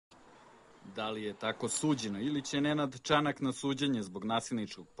Da li je tako suđeno ili će Nenad Čanak na suđenje zbog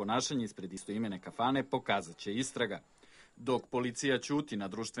nasilničkog ponašanja ispred istoimene kafane pokazat će istraga. Dok policija ćuti na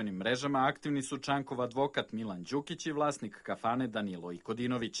društvenim mrežama, aktivni su Čankov advokat Milan Đukić i vlasnik kafane Danilo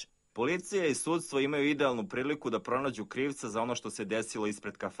Ikodinović. Policija i sudstvo imaju idealnu priliku da pronađu krivca za ono što se desilo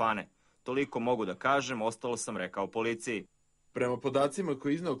ispred kafane. Toliko mogu da kažem, ostalo sam rekao policiji. Prema podacima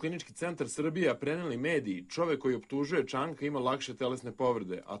koje je izneo Klinički centar Srbije, a preneli mediji, čovek koji optužuje Čanka ima lakše telesne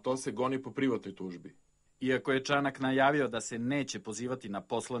povrede, a to se goni po privatnoj tužbi. Iako je Čanak najavio da se neće pozivati na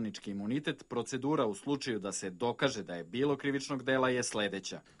poslanički imunitet, procedura u slučaju da se dokaže da je bilo krivičnog dela je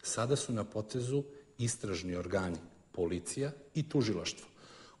sledeća. Sada su na potezu istražni organi, policija i tužilaštvo,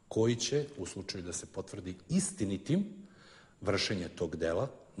 koji će, u slučaju da se potvrdi istinitim vršenje tog dela,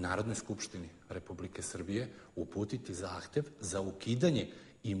 Narodnoj skupštini Republike Srbije uputiti zahtev za ukidanje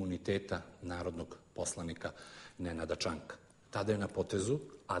imuniteta narodnog poslanika Nenada Čanka. Tada je na potezu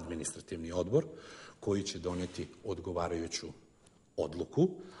administrativni odbor koji će doneti odgovarajuću odluku,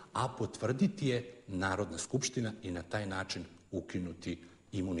 a potvrditi je Narodna skupština i na taj način ukinuti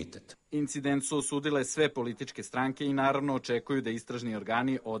imunitet. Incident su osudile sve političke stranke i naravno očekuju da istražni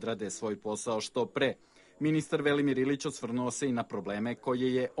organi odrade svoj posao što pre. Ministar Velimir Ilić osvrnuo se i na probleme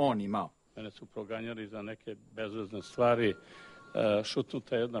koje je on imao. Mene su proganjali za neke bezvezne stvari,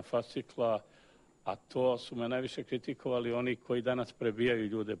 šutnuta jedna fascikla, a to su me najviše kritikovali oni koji danas prebijaju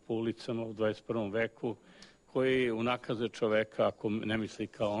ljude po ulicama u 21. veku, koji unakaze čoveka ako ne misli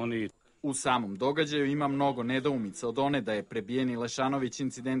kao oni. U samom događaju ima mnogo nedoumica od one da je prebijeni Lešanović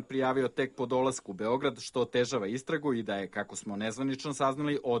incident prijavio tek po dolasku u Beograd, što otežava istragu i da je, kako smo nezvanično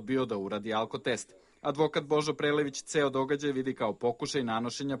saznali, odbio da uradi alkotest. Advokat Božo Prelević ceo događaj vidi kao pokušaj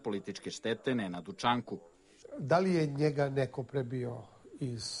nanošenja političke štete Nenadu Čanku. Da li je njega neko prebio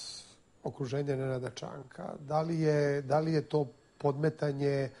iz okruženja Nenada Čanka? Da li je to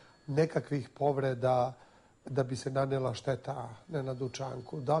podmetanje nekakvih povreda da bi se nanela šteta Nenadu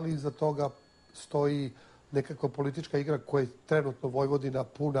Čanku? Da li iza toga stoji nekakva politička igra koja je trenutno Vojvodina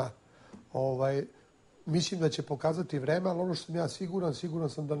puna? Mislim da će pokazati vreme, ali ono što sam ja siguran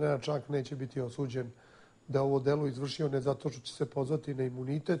sam da Nenad Čanak neće biti osuđen da je ovo delo izvršio ne zato što će se pozvati na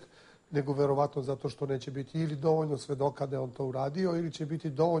imunitet, nego verovatno zato što neće biti ili dovoljno svedoka da je on to uradio ili će biti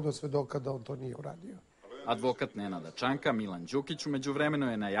dovoljno svedoka da on to nije uradio. Advokat Nenada Čanka, Milan Đukić,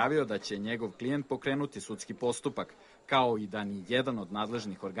 umeđuvremeno je najavio da će njegov klijent pokrenuti sudski postupak, kao i da ni jedan od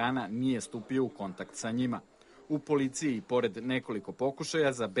nadležnih organa nije stupio u kontakt sa njima. U policiji i pored nekoliko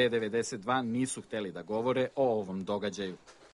pokušaja za B92 nisu hteli da govore o ovom događaju.